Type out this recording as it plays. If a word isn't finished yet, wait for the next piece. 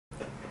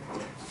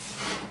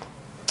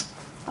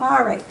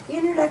All right,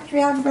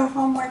 introductory algebra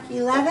homework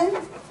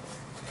 11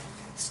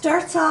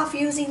 starts off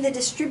using the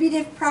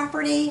distributive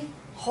property,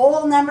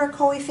 whole number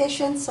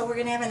coefficients. So we're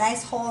going to have a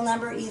nice whole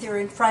number either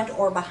in front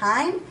or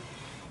behind.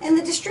 And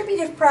the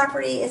distributive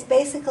property is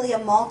basically a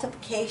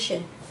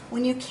multiplication.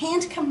 When you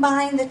can't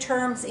combine the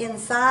terms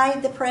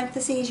inside the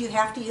parentheses, you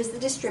have to use the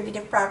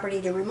distributive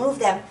property to remove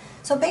them.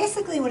 So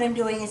basically what I'm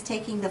doing is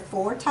taking the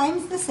 4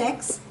 times the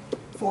 6,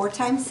 4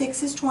 times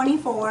 6 is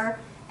 24,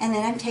 and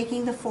then I'm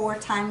taking the 4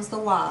 times the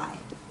y.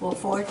 Well,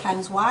 4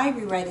 times y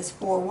we write as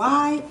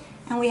 4y,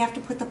 and we have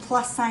to put the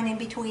plus sign in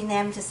between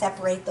them to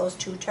separate those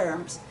two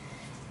terms.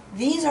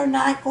 These are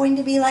not going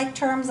to be like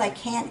terms. I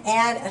can't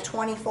add a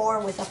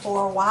 24 with a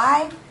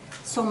 4y,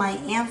 so my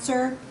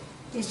answer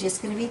is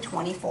just going to be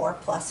 24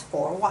 plus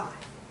 4y.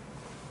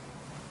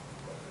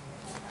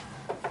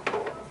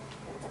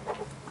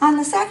 On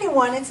the second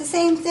one, it's the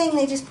same thing.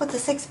 They just put the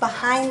 6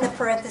 behind the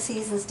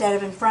parentheses instead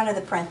of in front of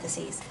the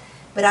parentheses.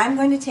 But I'm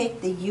going to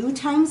take the u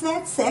times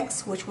that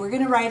 6, which we're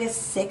going to write as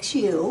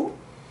 6u,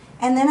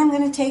 and then I'm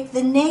going to take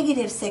the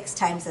negative 6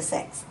 times the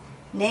 6.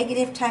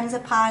 Negative times a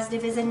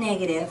positive is a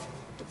negative,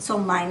 so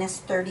minus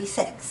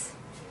 36.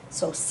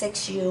 So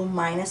 6u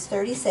minus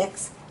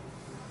 36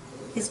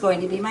 is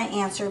going to be my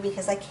answer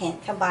because I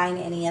can't combine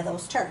any of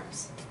those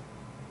terms.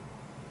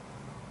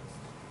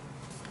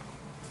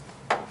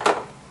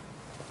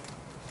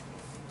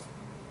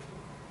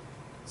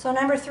 So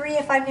number 3,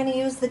 if I'm going to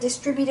use the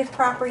distributive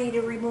property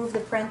to remove the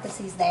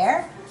parentheses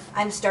there,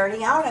 I'm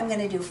starting out, I'm going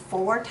to do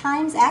 4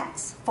 times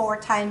x. 4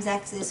 times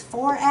x is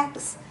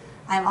 4x.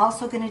 I'm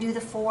also going to do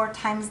the 4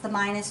 times the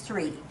minus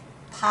 3.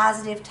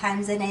 Positive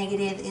times a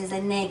negative is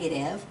a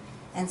negative,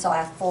 and so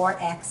I have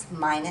 4x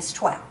minus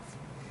 12.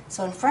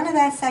 So in front of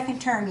that second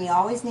term, you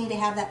always need to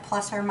have that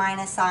plus or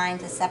minus sign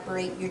to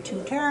separate your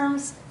two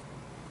terms.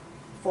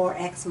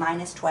 4x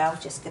minus 12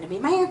 is just going to be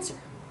my answer.